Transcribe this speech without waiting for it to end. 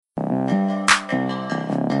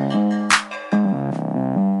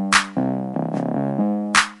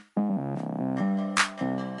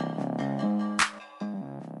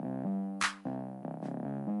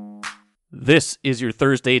This is your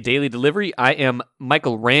Thursday Daily Delivery. I am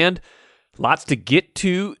Michael Rand. Lots to get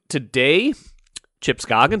to today. Chip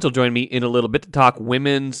Scoggins will join me in a little bit to talk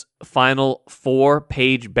women's Final Four.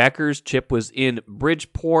 Paige Bueckers. Chip was in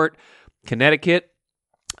Bridgeport, Connecticut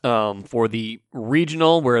for the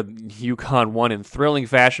regional where UConn won in thrilling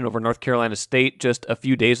fashion over North Carolina State just a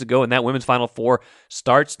few days ago. And that women's Final Four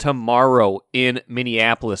starts tomorrow in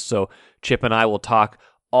Minneapolis. So Chip and I will talk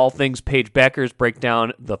all things Paige Bueckers, break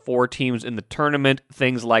down the four teams in the tournament,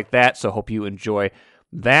 things like that. So hope you enjoy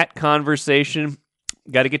that conversation.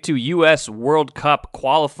 Got to get to U.S. World Cup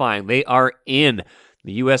qualifying. They are in.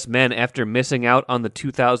 The U.S. men, after missing out on the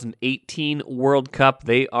 2018 World Cup,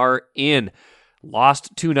 they are in.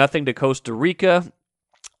 Lost 2-0 to Costa Rica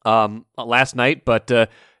last night, but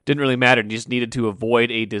didn't really matter. Just needed to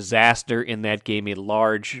avoid a disaster in that game, a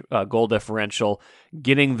large goal differential,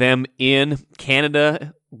 getting them in.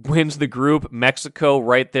 Canada wins the group. Mexico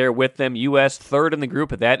right there with them. U.S. third in the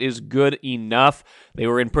group, but that is good enough. They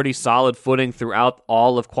were in pretty solid footing throughout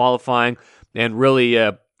all of qualifying, and really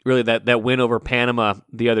that win over Panama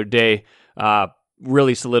the other day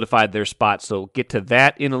really solidified their spot. So get to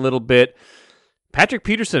that in a little bit. Patrick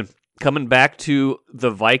Peterson coming back to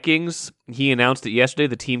the Vikings. He announced it yesterday.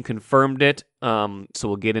 The team confirmed it. So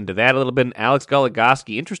we'll get into that a little bit. And Alex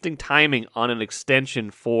Goligoski, interesting timing on an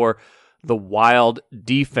extension for the Wild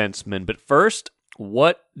defenseman. But first,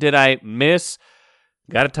 what did I miss?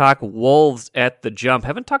 Got to talk Wolves at the jump.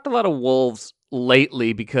 Haven't talked a lot of Wolves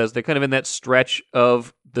lately because they're kind of in that stretch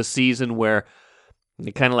of the season where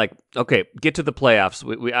they kind of like, okay, get to the playoffs.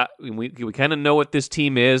 We kind of know what this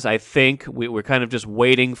team is. I think we're kind of just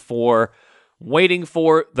waiting for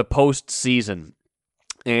the postseason.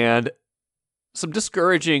 And some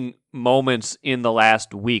discouraging moments in the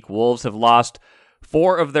last week. Wolves have lost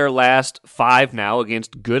 4 of their last 5 now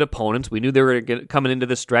against good opponents. We knew they were coming into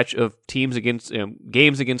the stretch of teams against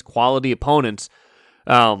games against quality opponents.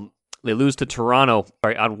 They lose to Toronto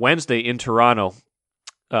on Wednesday in Toronto.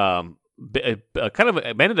 It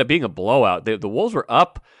ended up being a blowout. The Wolves were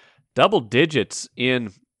up double digits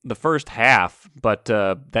in the first half, but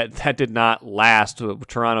that did not last.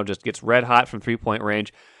 Toronto just gets red hot from 3-point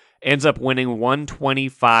range, ends up winning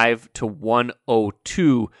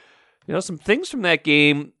 125-102. Some things from that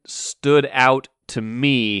game stood out to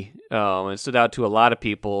me. It stood out to a lot of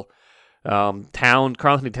people.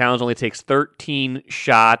 Karl-Anthony Towns only takes 13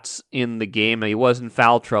 shots in the game. Now, he was in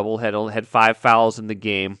foul trouble. Had 5 fouls in the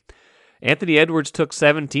game. Anthony Edwards took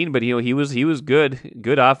 17, but he was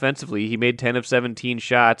good offensively. He made 10 of 17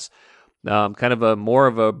 shots. Kind of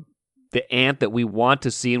the Ant that we want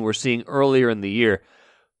to see and we're seeing earlier in the year.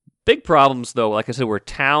 Big problems though, like I said, were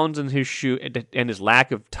Towns and his shoot and his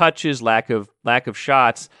lack of touches, lack of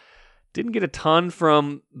shots. Didn't get a ton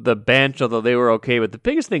from the bench, although they were okay. But the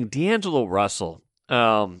biggest thing, D'Angelo Russell.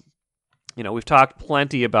 We've talked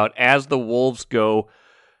plenty about as the Wolves go,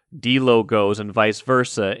 D'Lo goes and vice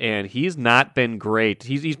versa, and he's not been great.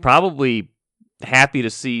 He's probably happy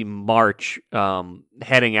to see March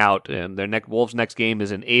heading out, and Wolves' next game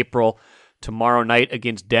is in April, tomorrow night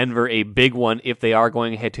against Denver, a big one if they are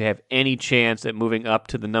going ahead to have any chance at moving up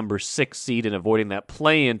to the number 6 seed and avoiding that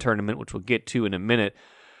play-in tournament, which we'll get to in a minute.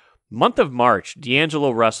 Month of March, D'Angelo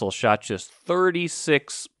Russell shot just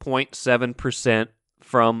 36.7%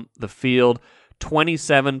 from the field,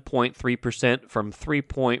 27.3% from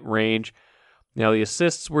 3-point range. Now, the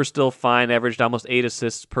assists were still fine, averaged almost 8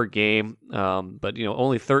 assists per game, but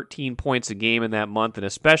only 13 points a game in that month, and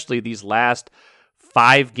especially these last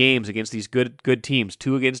 5 games against these good teams,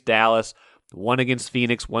 2 against Dallas, 1 against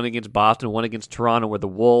Phoenix, 1 against Boston, 1 against Toronto, where the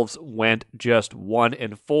Wolves went just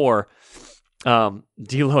 1-4.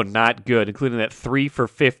 D'Lo not good, including that 3 for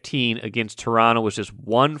 15 against Toronto, was just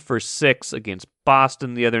 1 for 6 against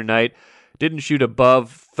Boston the other night. Didn't shoot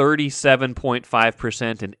above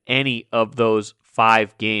 37.5% in any of those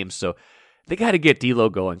 5 games. So they got to get D'Lo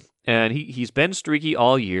going. And he's been streaky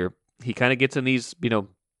all year. He kind of gets in these,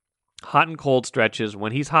 hot and cold stretches.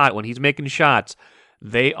 When he's hot, when he's making shots,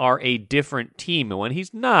 they are a different team. And when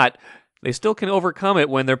he's not, they still can overcome it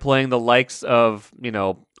when they're playing the likes of,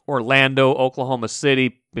 Orlando, Oklahoma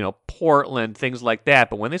City, Portland, things like that.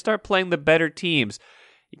 But when they start playing the better teams,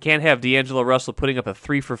 you can't have D'Angelo Russell putting up a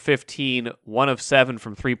 3 for 15, 1 of 7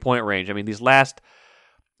 from 3-point range. I mean, these last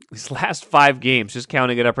 5 games, just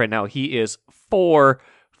counting it up right now, he is 4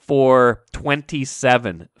 for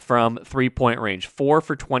 27 from 3-point range. 4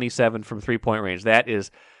 for 27 from 3-point range. That is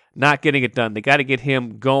not getting it done. They got to get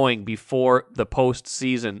him going before the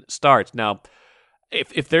postseason starts. Now,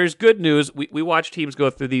 if there's good news, we watch teams go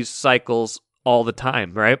through these cycles all the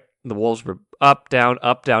time, right? The Wolves were up, down,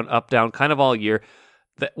 kind of all year.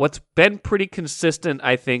 what's been pretty consistent,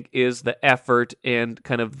 I think, is the effort and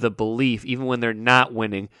kind of the belief, even when they're not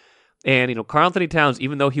winning. And, Karl Anthony Towns,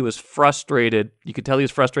 even though he was frustrated, you could tell he was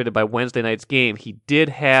frustrated by Wednesday night's game, he did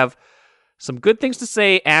have some good things to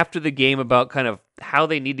say after the game about kind of how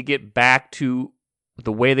they need to get back to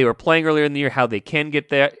the way they were playing earlier in the year, how they can get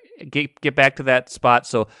there, get back to that spot.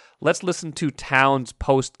 So let's listen to Towns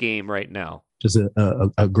post game right now. Just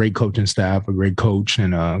a great coaching staff, a great coach,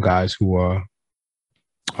 and guys who are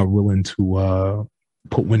willing to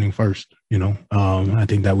put winning first. I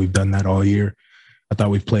think that we've done that all year. I thought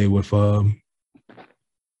we've played with a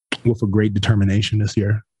great determination this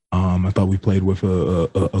year. I thought we played with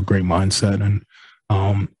a great mindset, and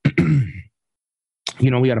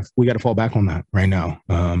we got to fall back on that right now.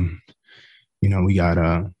 We got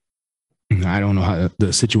I don't know how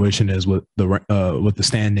the situation is with the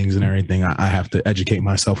standings and everything. I have to educate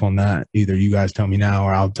myself on that. Either you guys tell me now,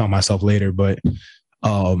 or I'll tell myself later. But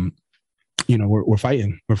we're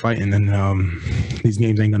fighting, and these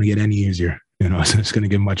games ain't gonna get any easier. It's going to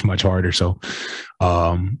get much, much harder. So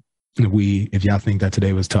if y'all think that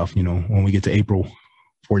today was tough, when we get to April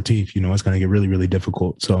 14th, it's going to get really, really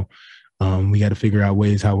difficult. So we got to figure out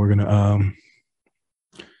ways how we're going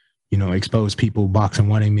to, expose people boxing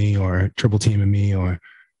wanting me or triple teaming me or,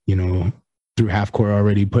 through half court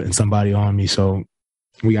already putting somebody on me. So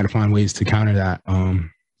we got to find ways to counter that.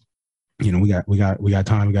 We got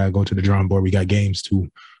time. We got to go to the drawing board. We got games to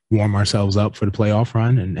warm ourselves up for the playoff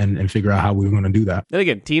run and figure out how we're going to do that. And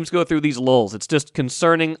again, teams go through these lulls. It's just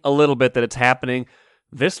concerning a little bit that it's happening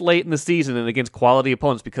this late in the season and against quality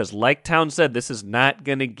opponents because, like Towns said, this is not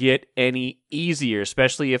going to get any easier,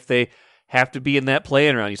 especially if they have to be in that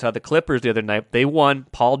play-in round. You saw the Clippers the other night. They won.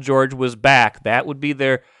 Paul George was back. That would be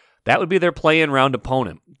their play-in round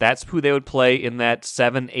opponent. That's who they would play in that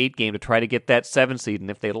 7-8 game to try to get that 7 seed.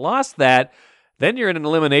 And if they lost that, then you're in an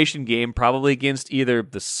elimination game probably against either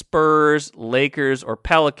the Spurs, Lakers, or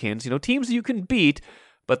Pelicans, teams you can beat,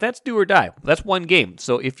 but that's do or die. That's one game.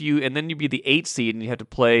 So then you'd be the 8 seed and you have to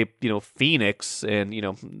play, Phoenix, and,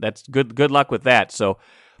 that's good luck with that. So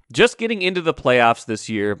just getting into the playoffs this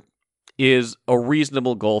year is a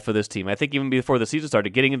reasonable goal for this team. I think even before the season started,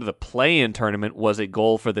 getting into the play-in tournament was a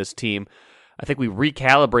goal for this team. I think we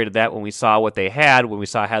recalibrated that when we saw what they had, when we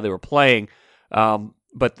saw how they were playing.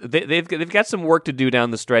 But they've got some work to do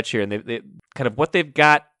down the stretch here, and they kind of what they've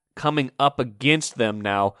got coming up against them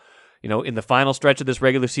now, in the final stretch of this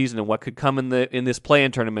regular season, and what could come in this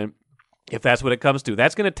play-in tournament, if that's what it comes to.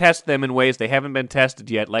 That's going to test them in ways they haven't been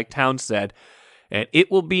tested yet, like Towns said, and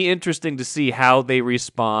it will be interesting to see how they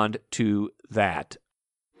respond to that.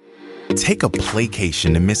 Take a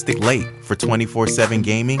playcation to Mystic Lake for 24/7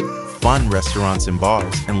 gaming, fun restaurants and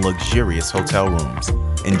bars, and luxurious hotel rooms.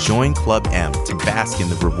 And join Club M to bask in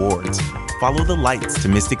the rewards. Follow the lights to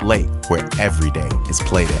Mystic Lake, where every day is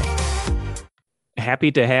play day.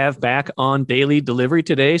 Happy to have back on Daily Delivery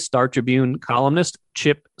today Star Tribune columnist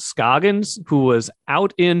Chip Scoggins, who was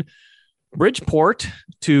out in Bridgeport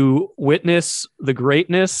to witness the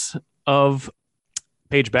greatness of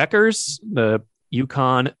Paige Bueckers, the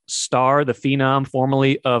UConn star, the phenom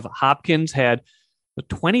formerly of Hopkins, had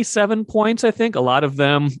 27 points, I think, a lot of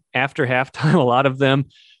them after halftime, a lot of them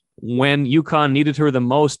when UConn needed her the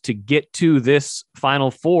most to get to this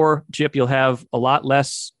Final Four. Chip, you'll have a lot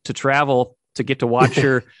less to travel to get to watch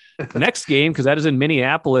her next game, because that is in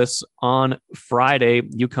Minneapolis on Friday.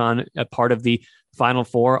 UConn, a part of the Final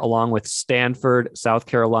Four, along with Stanford, South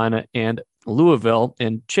Carolina, and Louisville.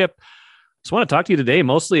 And Chip, just want to talk to you today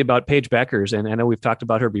mostly about Paige Bueckers. And I know we've talked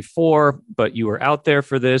about her before, but you were out there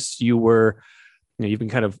for this. You've been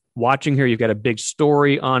kind of watching her. You've got a big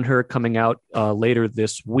story on her coming out later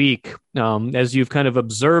this week. As you've kind of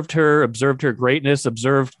observed her greatness,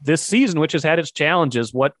 observed this season, which has had its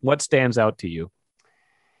challenges, what stands out to you?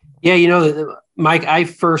 Yeah, Mike, I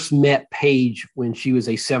first met Paige when she was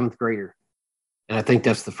a 7th grader. And I think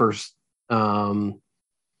that's the first, her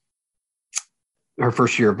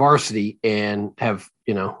first year of varsity, and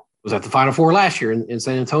was at the Final Four last year in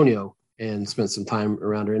San Antonio and spent some time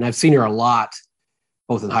around her. And I've seen her a lot,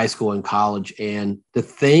 both in high school and college. And the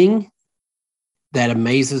thing that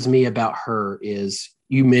amazes me about her is,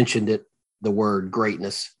 you mentioned it, the word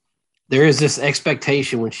greatness. There is this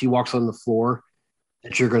expectation when she walks on the floor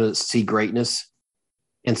that you're going to see greatness.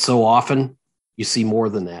 And so often you see more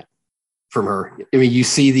than that from her. I mean, you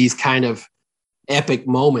see these kind of epic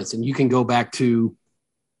moments, and you can go back to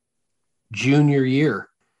junior year.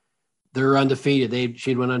 They're undefeated.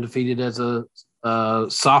 She'd went undefeated as a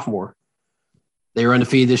sophomore. They were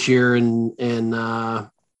undefeated this year, and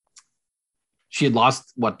she had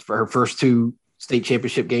lost for her first 2 state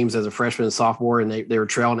championship games as a freshman and sophomore, and they were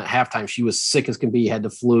trailing at halftime. She was sick as can be, had the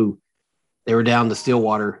flu. They were down to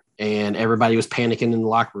Stillwater, and everybody was panicking in the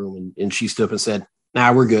locker room. And she stood up and said,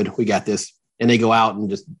 "Nah, we're good. We got this." And they go out and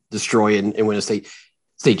just destroy it and win a state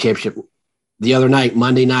championship. The other night,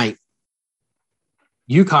 Monday night,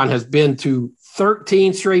 UConn has been to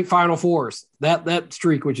 13 straight Final Fours. That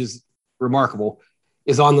streak, which is remarkable,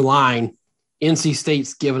 is on the line. NC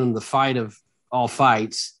State's giving them the fight of all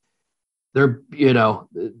fights. They're,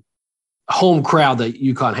 home crowd that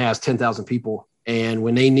UConn has, 10,000 people. And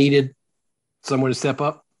when they needed someone to step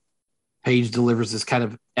up, Paige delivers this kind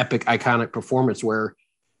of epic, iconic performance where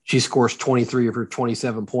she scores 23 of her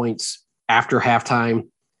 27 points after halftime,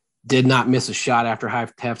 did not miss a shot after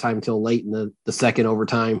halftime until late in the second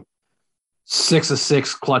overtime. 6 of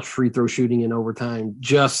 6 clutch free throw shooting in overtime.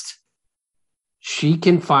 Just, she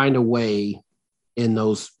can find a way in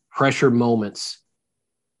those pressure moments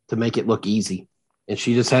to make it look easy. And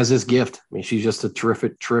she just has this gift. I mean, she's just a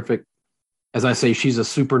terrific, as I say, she's a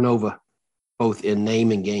supernova, both in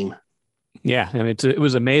name and game. Yeah, I mean, it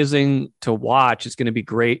was amazing to watch. It's going to be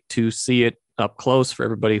great to see it up close for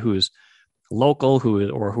everybody who's local,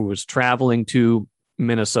 who was traveling to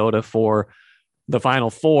Minnesota for the Final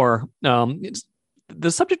Four.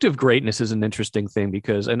 The subject of greatness is an interesting thing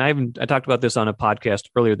because, and I talked about this on a podcast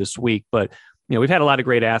earlier this week, but we've had a lot of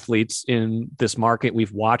great athletes in this market.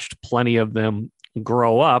 We've watched plenty of them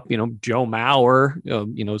grow up. Joe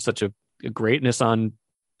Mauer, such a greatness on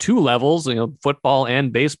two levels, football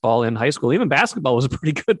and baseball in high school. Even basketball was a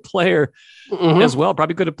pretty good player as well.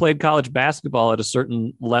 Probably could have played college basketball at a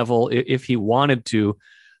certain level if he wanted to.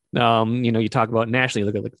 You talk about nationally,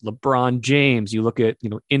 you look at like LeBron James, you look at,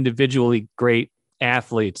 individually great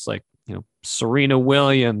athletes like, Serena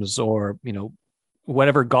Williams or,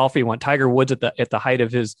 whatever golfer you want, Tiger Woods at the height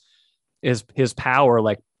of his power.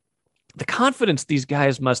 Like the confidence these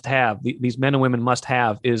guys must have, these men and women must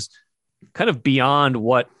have, is kind of beyond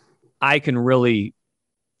what I can really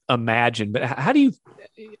imagine. But how do you,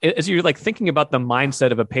 as you're like thinking about the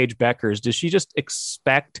mindset of a Paige Bueckers, does she just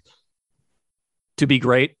expect to be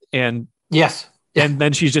great? And yes, and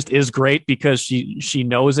then she just is great because she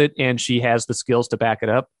knows it and she has the skills to back it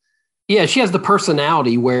up. Yeah, she has the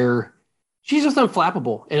personality where she's just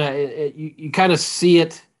unflappable, and you kind of see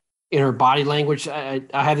it in her body language. I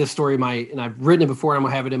have this story and I've written it before, and I'm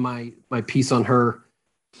gonna have it in my piece on her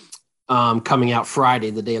coming out Friday,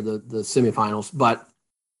 the day of the semifinals. But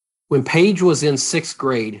when Paige was in 6th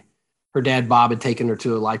grade, her dad Bob had taken her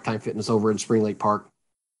to a Lifetime Fitness over in Spring Lake Park,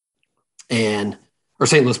 or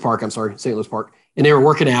St. Louis Park. I'm sorry, St. Louis Park, and they were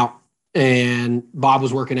working out. And Bob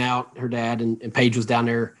was working out, her dad, and Paige was down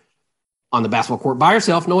there on the basketball court by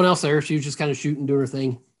herself, no one else there. She was just kind of shooting, doing her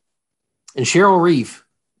thing. And Cheryl Reeve,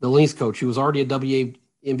 the Lynx coach, who was already a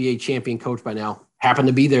WNBA champion coach by now, happened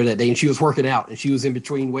to be there that day, and she was working out, and she was in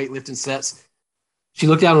between weightlifting sets. She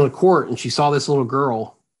looked out on the court, and she saw this little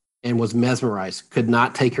girl and was mesmerized, could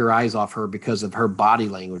not take her eyes off her because of her body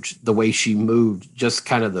language, the way she moved, just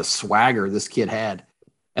kind of the swagger this kid had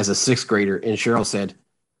as a 6th grader. And Cheryl said,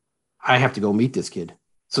 "I have to go meet this kid."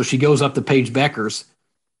 So she goes up to Paige Bueckers,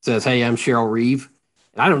 says, "Hey, I'm Cheryl Reeve."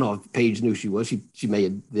 And I don't know if Paige knew she was. She may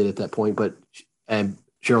have did at that point, but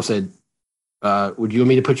Cheryl said, "Would you want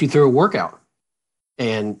me to put you through a workout?"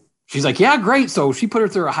 And she's like, "Yeah, great." So she put her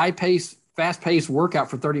through a fast-paced workout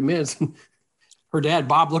for 30 minutes. Her dad,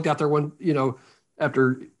 Bob, looked out there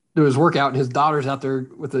after doing his workout, and his daughter's out there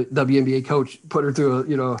with the WNBA coach, put her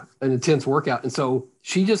through an intense workout. And so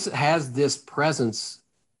she just has this presence,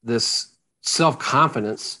 this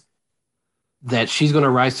self-confidence that she's going to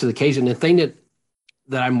rise to the occasion. The thing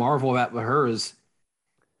that I marvel at with her is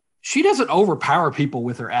she doesn't overpower people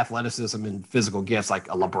with her athleticism and physical gifts like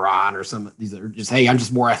a LeBron or some of these that are just, "Hey, I'm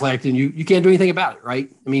just more athletic than you. You can't do anything about it,"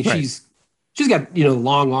 right? I mean, right. She's got,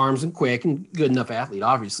 long arms and quick and good enough athlete,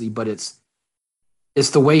 obviously, but it's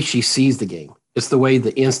the way she sees the game. It's the way,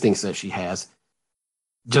 the instincts that she has,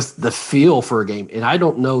 just the feel for a game. And I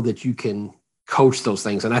don't know that you can coach those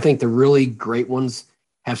things. And I think the really great ones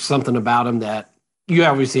have something about them that you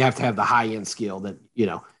obviously have to have the high-end skill that,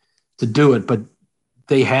 to do it, but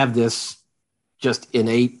they have this just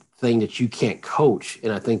innate thing that you can't coach.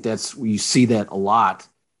 And I think you see that a lot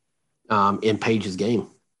in Paige's game.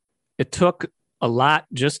 It took a lot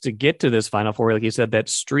just to get to this Final Four. Like you said, that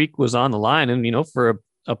streak was on the line. And, for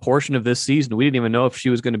a portion of this season, we didn't even know if she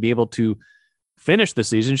was going to be able to finish the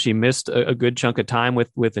season. She missed a good chunk of time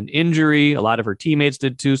with an injury. A lot of her teammates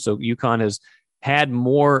did too. So UConn has had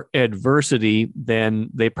more adversity than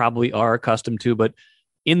they probably are accustomed to. But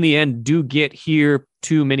in the end, do get here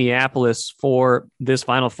to Minneapolis for this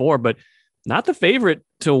Final Four. But not the favorite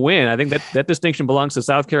to win. I think that distinction belongs to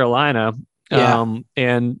South Carolina. Yeah.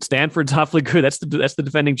 And Stanford's awfully good. That's the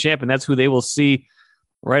defending champ, and that's who they will see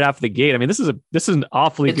right off the gate. I mean, this is an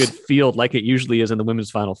awfully good field, like it usually is in the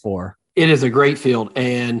women's Final Four. It is a great field,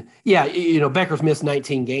 and yeah, Becker's missed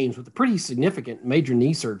 19 games with a pretty significant major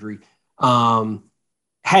knee surgery.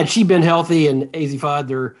 Had she been healthy, and AZ Fudd,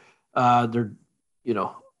 they're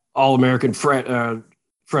All-American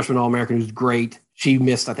freshman All-American who's great. She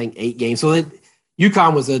missed, I think, 8 games. So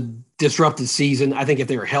UConn was a disrupted season. I think if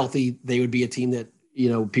they were healthy, they would be a team that,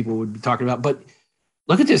 people would be talking about. But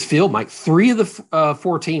look at this field, Mike. 3 of the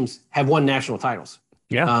 4 teams have won national titles.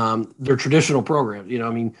 Yeah. They're traditional programs.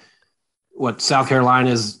 South Carolina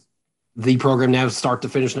is the program now start to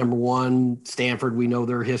finish number 1. Stanford, we know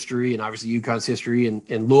their history, and obviously UConn's history.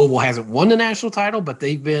 And Louisville hasn't won the national title, but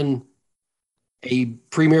they've been a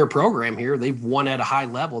premier program here. They've won at a high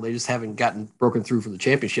level. They just haven't gotten broken through for the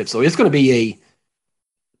championship. So it's going to be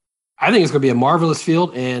I think it's going to be a marvelous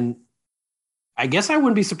field. And I guess I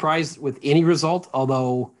wouldn't be surprised with any result,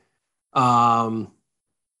 although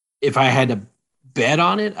if I had to bet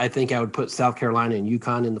on it, I think I would put South Carolina and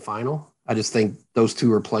UConn in the final. I just think those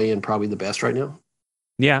two are playing probably the best right now.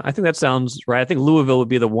 Yeah, I think that sounds right. I think Louisville would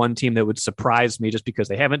be the one team that would surprise me just because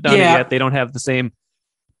they haven't done it yet. They don't have the same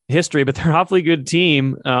history, but they're an awfully good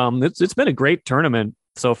team. It's been a great tournament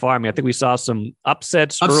so far. I mean, I think we saw some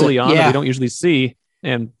upsets early on that we don't usually see.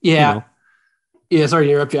 And sorry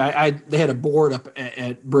to interrupt you. They had a board up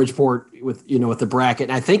at Bridgeport with the bracket,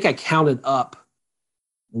 and I think I counted up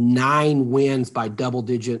 9 wins by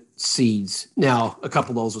double-digit seeds. Now, a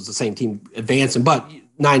couple of those was the same team advancing, but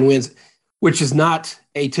 9 wins, which is not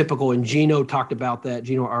atypical. And Gino talked about that.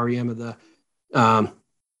 Gino Auriemma, the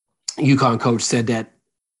UConn coach, said that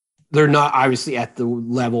they're not obviously at the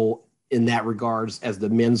level in that regards as the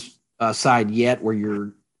men's side yet,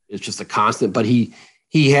 where it's just a constant. But he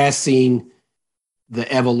has seen the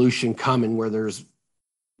evolution coming, where there's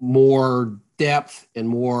more depth and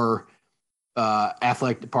more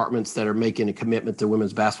athletic departments that are making a commitment to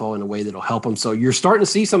women's basketball in a way that'll help them. So you're starting to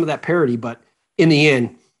see some of that parity, but in the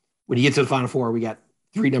end, when you get to the Final Four, we got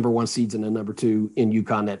 3 number 1 seeds and a number 2 in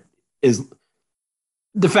UConn that is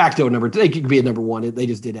de facto number 2. They could be a number 1. They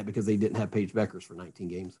just did that because they didn't have Paige Beckers for 19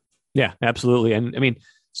 games. Yeah, absolutely. And I mean,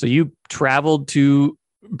 so you traveled to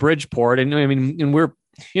Bridgeport, and I mean, and we're,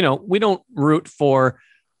 we don't root for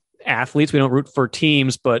athletes, we don't root for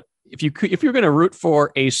teams, but if you're going to root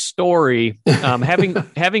for a story, having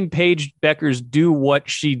Paige Beckers do what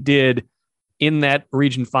she did in that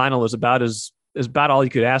region final is about all you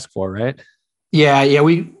could ask for, right? Yeah.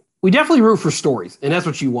 We definitely root for stories, and that's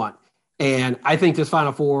what you want. And I think this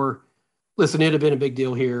Final Four, listen, it'd have been a big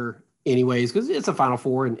deal here anyways, because it's a Final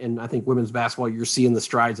Four, and I think women's basketball, you're seeing the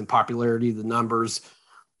strides in popularity, the numbers.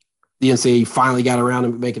 The NCAA finally got around to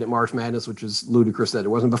making it March Madness, which is ludicrous that it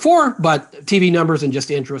wasn't before, but TV numbers and just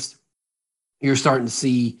interest, you're starting to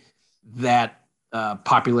see that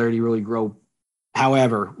popularity really grow.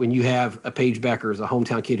 However, when you have a Paige Beckers, a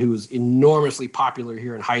hometown kid who was enormously popular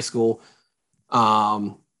here in high school,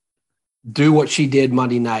 do what she did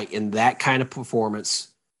Monday night in that kind of performance,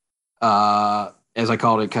 as I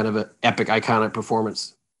called it, kind of an epic, iconic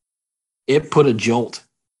performance, it put a jolt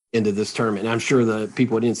into this tournament. And I'm sure the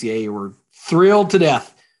people at NCAA were thrilled to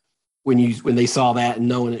death when they saw that and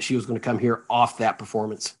knowing that she was going to come here off that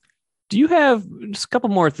performance. Do you have just a couple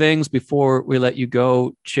more things before we let you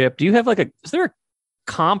go, Chip? Do you have is there a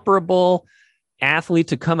comparable athlete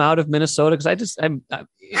to come out of Minnesota? Because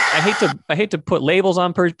I hate to put labels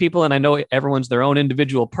on people, and I know everyone's their own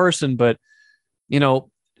individual person, but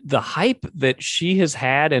the hype that she has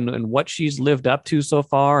had and what she's lived up to so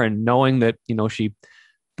far, and knowing that she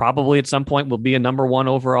probably at some point will be a number 1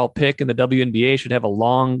 overall pick in the WNBA, should have a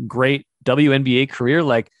long, great WNBA career,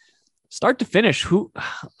 start to finish. Who's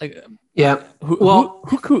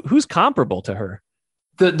comparable to her?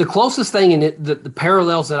 The closest thing in it, the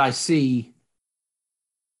parallels that I see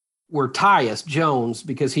were Tyus Jones,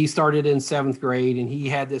 because he started in 7th grade and he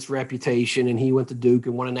had this reputation, and he went to Duke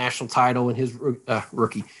and won a national title, and his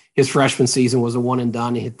his freshman season was a one and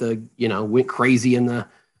done. He went crazy in the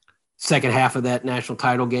second half of that national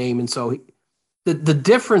title game. And so the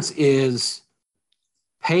difference is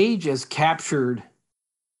Paige has captured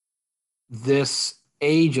this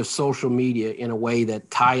age of social media in a way that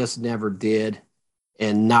Tyus never did,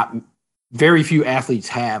 and not very few athletes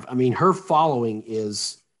have. I mean, her following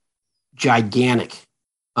is gigantic.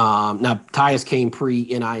 Now Tyus came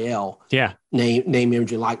pre-NIL, name,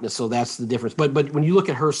 image, and likeness, so that's the difference. But when you look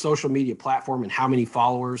at her social media platform and how many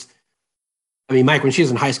followers, I mean, Mike, when she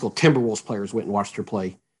was in high school, Timberwolves players went and watched her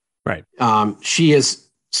play. Right. She has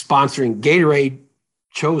sponsoring. Gatorade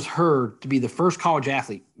chose her to be the first college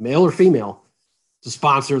athlete, male or female, to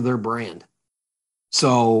sponsor their brand.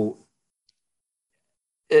 So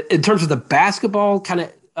in terms of the basketball kind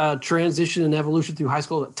of transition and evolution through high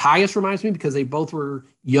school, Tyus reminds me because they both were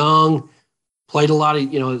young, played a lot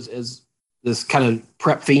of, as this kind of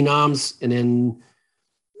prep phenoms, and then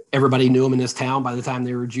everybody knew them in this town by the time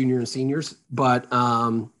they were junior and seniors. But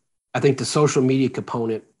I think the social media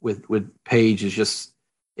component with Paige is just,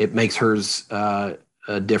 it makes hers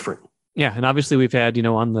different. Yeah, and obviously we've had,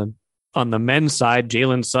 on the men's side,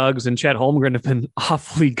 Jalen Suggs and Chet Holmgren have been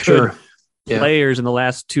awfully good players in the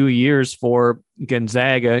last 2 years for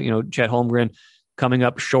Gonzaga. Chet Holmgren coming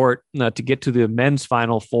up short to get to the men's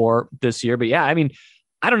Final Four this year. But yeah, I mean,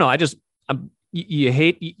 I don't know. I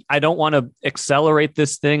don't want to accelerate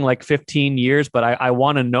this thing like 15 years, but I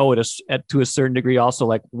want to know to a certain degree also,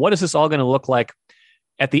 like, what is this all going to look like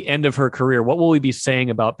at the end of her career? What will we be saying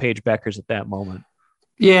about Paige Bueckers at that moment?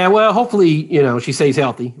 Yeah, well, hopefully, she stays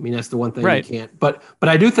healthy. I mean, that's the one thing you can't. But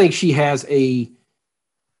I do think she has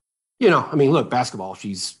look, basketball,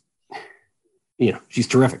 she's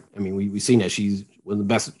terrific. I mean, we've seen that. She's one of the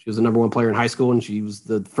best. She was the number one player in high school, and she was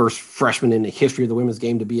the first freshman in the history of the women's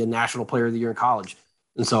game to be a national player of the year in college.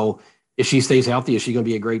 And so if she stays healthy, is she going to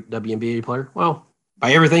be a great WNBA player? Well,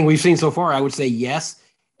 by everything we've seen so far, I would say yes.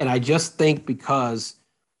 And I just think because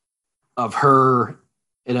of her,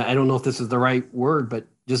 and I don't know if this is the right word, but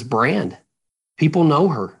just brand. People know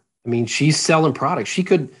her. I mean, she's selling products. She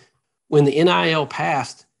could, when the NIL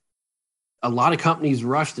passed, a lot of companies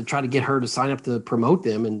rushed to try to get her to sign up to promote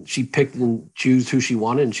them, and she picked and choose who she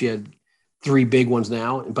wanted, and she had 3 big ones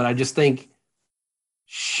now. But I just think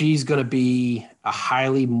she's going to be a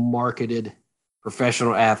highly marketed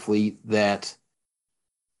professional athlete that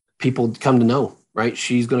people come to know, right?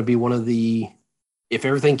 She's going to be one of the, if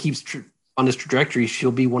everything keeps on this trajectory,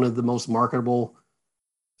 she'll be one of the most marketable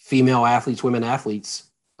female athletes, women athletes,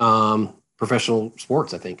 professional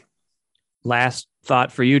sports, I think. Last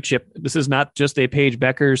thought for you, Chip. This is not just a Paige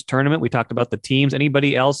Bueckers tournament. We talked about the teams.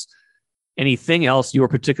 Anything else you are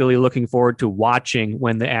particularly looking forward to watching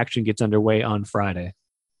when the action gets underway on Friday?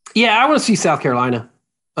 Yeah, I want to see South Carolina.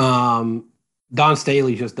 Dawn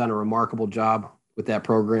Staley's just done a remarkable job with that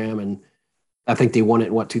program, and I think they won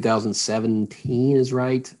it in 2017 is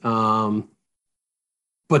right. But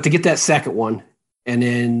to get that second one, and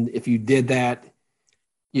then if you did that,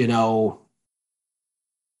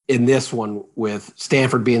 in this one with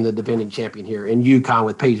Stanford being the defending champion here, and UConn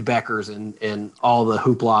with Paige Bueckers and all the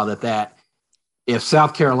hoopla that if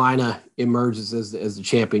South Carolina emerges as the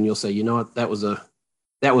champion, you'll say, you know what, that was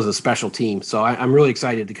a special team. So I'm really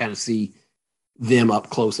excited to kind of see them up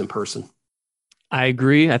close in person. I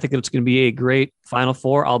agree. I think it's going to be a great Final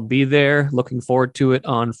Four. I'll be there. Looking forward to it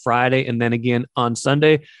on Friday and then again on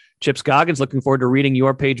Sunday. Chip Scoggins, looking forward to reading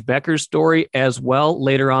your Paige Bueckers story as well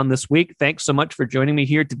later on this week. Thanks so much for joining me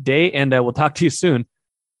here today, and we'll talk to you soon.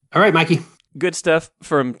 All right, Mikey. Good stuff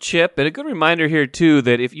from Chip, and a good reminder here, too,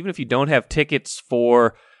 that even if you don't have tickets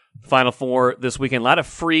for Final Four this weekend, a lot of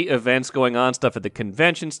free events going on, stuff at the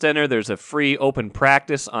convention center. There's a free open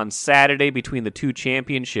practice on Saturday between the 2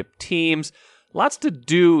 championship teams. Lots to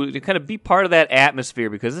do to kind of be part of that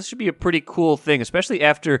atmosphere, because this should be a pretty cool thing, especially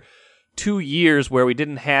after 2 years where we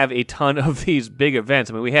didn't have a ton of these big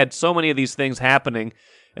events. I mean, we had so many of these things happening,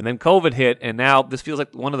 and then COVID hit, and now this feels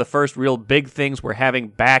like one of the first real big things we're having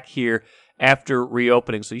back here after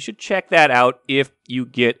reopening. So you should check that out if you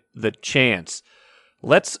get the chance.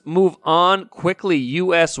 Let's move on quickly.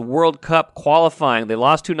 U.S. World Cup qualifying. They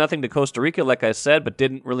lost 2-0 to Costa Rica, like I said, but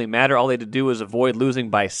didn't really matter. All they had to do was avoid losing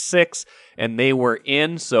by 6, and they were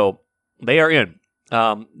in. So they are in.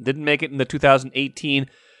 Didn't make it in the 2018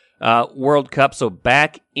 World Cup, so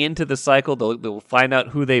back into the cycle. They'll find out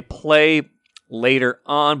who they play later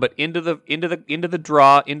on, but into the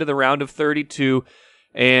draw, into the round of 32,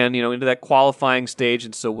 and into that qualifying stage.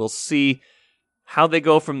 And so we'll see how they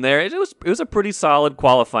go from there. It was a pretty solid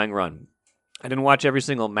qualifying run. I didn't watch every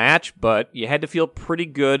single match, but you had to feel pretty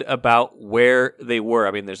good about where they were.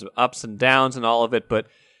 I mean, there's ups and downs and all of it, but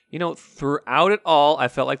throughout it all, I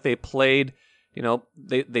felt like they played.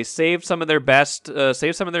 They saved some of their best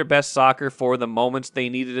soccer for the moments they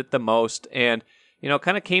needed it the most, and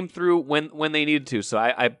kind of came through when they needed to. So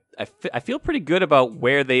I feel pretty good about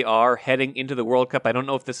where they are heading into the World Cup. I don't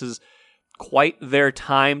know if this is quite their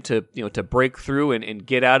time to break through and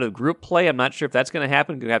get out of group play. I'm not sure if that's going to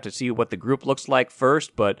happen. We're going to have to see what the group looks like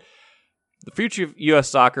first, but the future of U.S.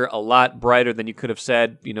 soccer a lot brighter than you could have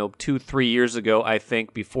said 2-3 years ago, I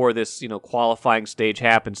think, before this qualifying stage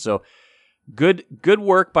happened. So good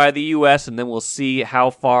work by the U.S., and then we'll see how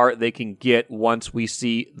far they can get once we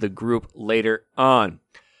see the group later on.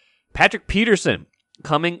 Patrick Peterson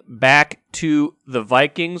coming back to the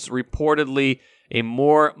Vikings, reportedly a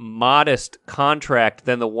more modest contract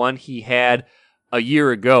than the one he had a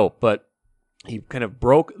year ago, but he kind of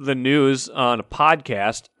broke the news on a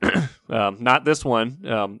podcast, not this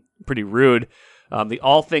one, pretty rude. The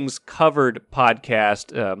All Things Covered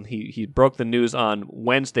podcast, he broke the news on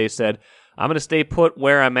Wednesday, said, I'm going to stay put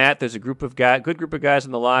where I'm at. There's a good group of guys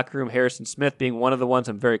in the locker room, Harrison Smith being one of the ones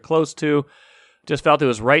I'm very close to. Just felt it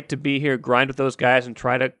was right to be here, grind with those guys, and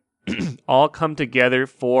try to all come together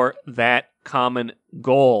for that common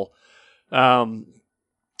goal.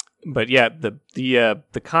 But yeah,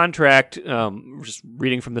 the contract, just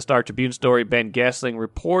reading from the Star Tribune story, Ben Gessling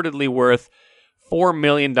reportedly worth $4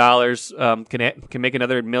 million, can make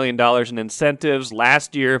another $1 million in incentives.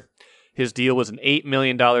 Last year, his deal was an $8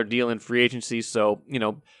 million deal in free agency, so,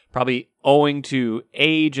 probably owing to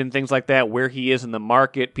age and things like that, where he is in the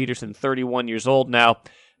market. Peterson, 31 years old now,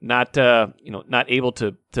 not able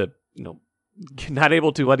to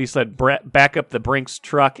what he said, back up the Brinks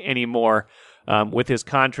truck anymore with his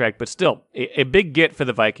contract, but still a big get for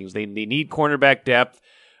the Vikings. They need cornerback depth,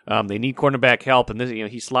 they need cornerback help, and this,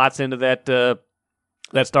 he slots into that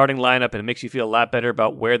starting lineup, and it makes you feel a lot better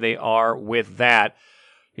about where they are with that.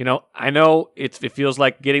 I know it feels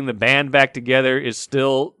like getting the band back together is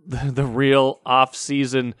still the real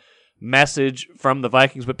off-season message from the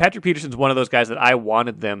Vikings, but Patrick Peterson's one of those guys that I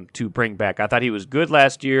wanted them to bring back. I thought he was good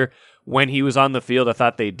last year when he was on the field. I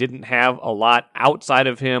thought they didn't have a lot outside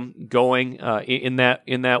of him going in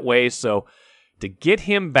that way, so to get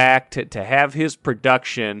him back, to have his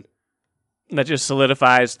production, that just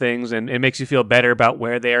solidifies things and it makes you feel better about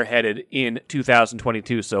where they are headed in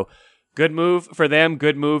 2022. So good move for them.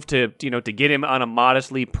 Good move to get him on a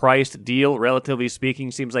modestly priced deal. Relatively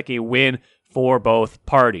speaking, seems like a win for both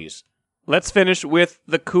parties. Let's finish with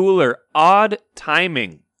the cooler. Odd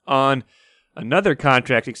timing on another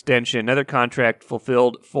contract extension, another contract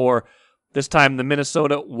fulfilled for, this time, the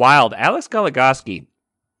Minnesota Wild. Alex Goligoski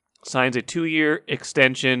signs a 2-year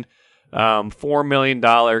extension, $4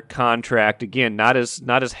 million contract. Again, not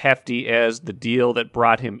as hefty as the deal that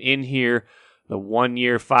brought him in here, the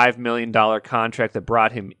 1-year, $5 million contract that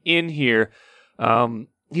brought him in here.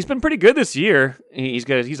 He's been pretty good this year.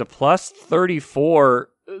 He's a plus 34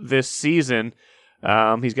 this season.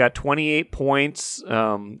 He's got 28 points,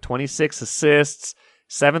 26 assists,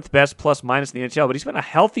 7th best plus minus in the NHL, but he's been a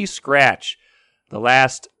healthy scratch the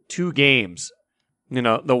last 2 games.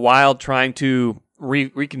 The Wild trying to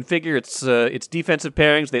reconfigure its defensive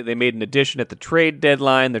pairings. They made an addition at the trade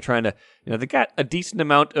deadline. They're trying to, they got a decent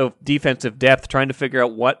amount of defensive depth, trying to figure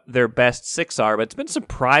out what their best 6 are. But it's been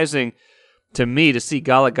surprising to me to see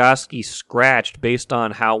Goligoski scratched based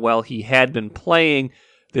on how well he had been playing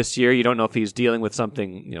this year. You don't know if he's dealing with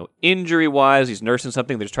something, injury-wise. He's nursing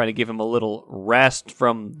something. They're just trying to give him a little rest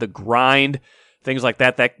from the grind, things like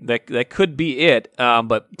that. That could be it.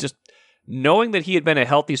 But just knowing that he had been a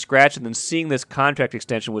healthy scratch and then seeing this contract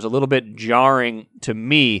extension was a little bit jarring to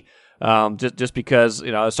me, just because,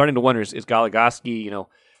 I was starting to wonder, is Goligoski,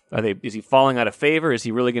 is he falling out of favor? Is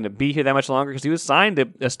he really going to be here that much longer? Because he was signed to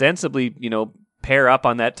ostensibly, pair up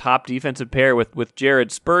on that top defensive pair with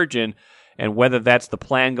Jared Spurgeon, and whether that's the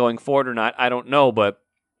plan going forward or not, I don't know, but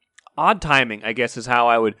odd timing, I guess, is how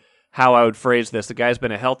I would phrase this. The guy's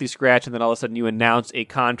been a healthy scratch, and then all of a sudden you announce a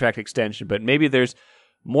contract extension, but maybe there's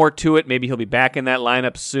more to it. Maybe he'll be back in that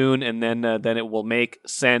lineup soon, and then it will make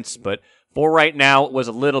sense. But for right now, it was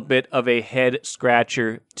a little bit of a head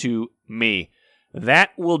scratcher to me.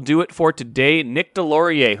 That will do it for today. Nick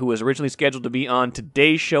Delorier, who was originally scheduled to be on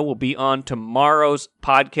today's show, will be on tomorrow's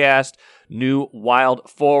podcast. New Wild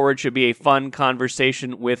forward. Should be a fun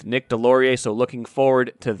conversation with Nick Delorier, so looking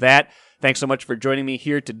forward to that. Thanks so much for joining me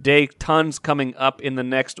here today. Tons coming up in the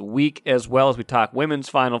next week as well as we talk women's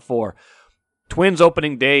Final Four. Twins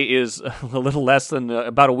opening day is a little less than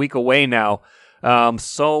about a week away now.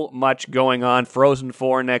 So much going on. Frozen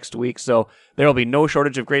 4 next week, so there will be no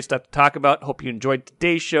shortage of great stuff to talk about. Hope you enjoyed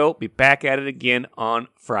today's show. Be back at it again on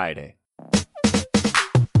Friday.